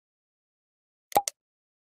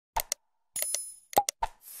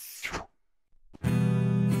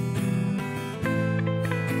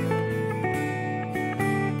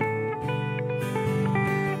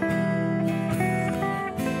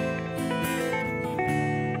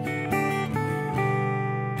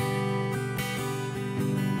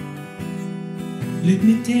Let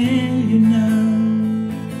me tell you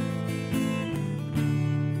now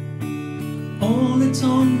all that's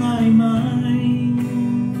on my mind.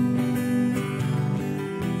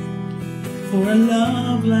 For a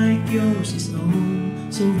love like yours is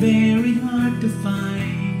so very hard to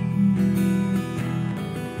find.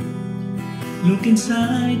 Look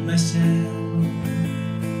inside myself,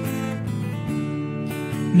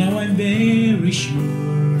 now I'm very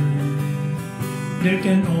sure there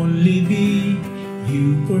can only be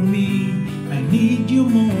you for me. I need you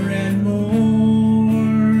more and more.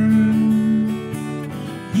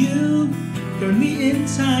 You turn me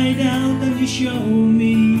inside out and you show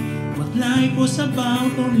me what life was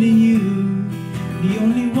about. Only you, the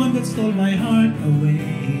only one that stole my heart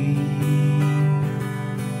away.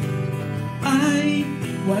 I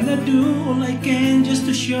wanna do all I can just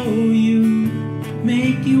to show you,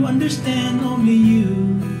 make you understand. Only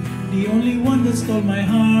you, the only one that stole my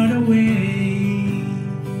heart away.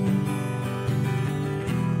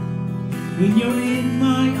 When you're in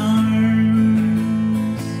my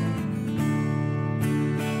arms,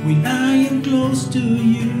 when I am close to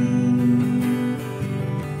you,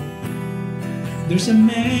 there's a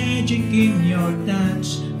magic in your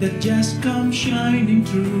touch that just comes shining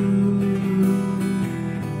through.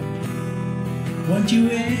 Want you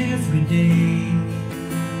every day,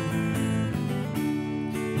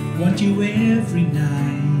 want you every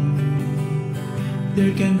night.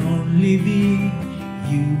 There can only be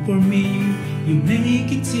you for me. You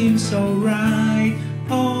make it seem so right.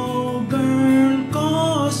 Oh girl,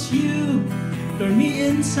 'cause you turn me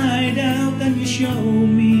inside out and you show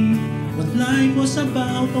me what life was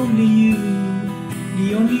about. Only you,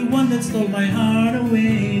 the only one that stole my heart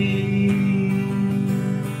away.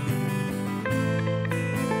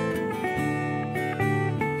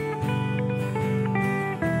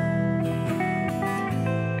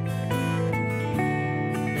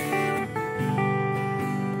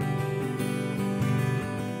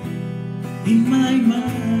 In my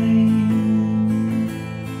mind,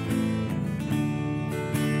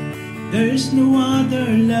 there's no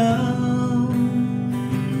other love.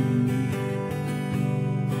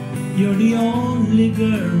 You're the only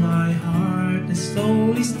girl my heart and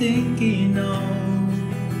soul is thinking of.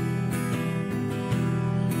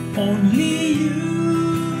 Only you,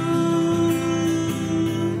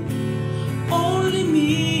 only me.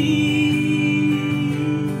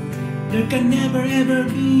 There can never ever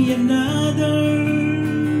be another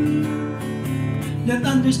that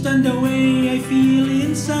understand the way I feel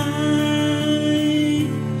inside.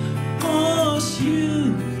 'Cause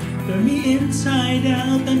you turn me inside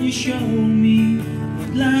out and you show me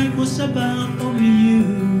what life was about. Only you,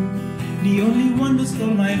 the only one that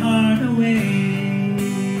stole my heart away.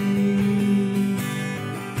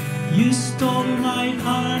 You stole my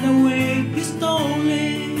heart away, you stole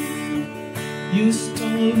it. You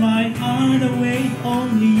stole my heart away.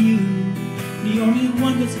 Only you, the only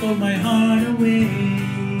one that stole my heart away.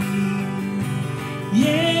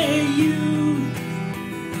 Yeah,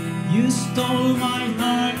 you stole my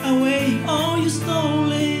heart away. Oh, you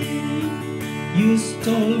stole it. You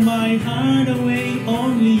stole my heart away.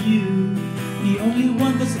 Only you, the only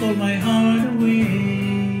one that stole my heart away.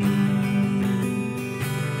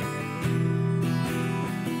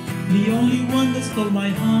 The only one that stole my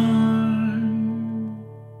heart.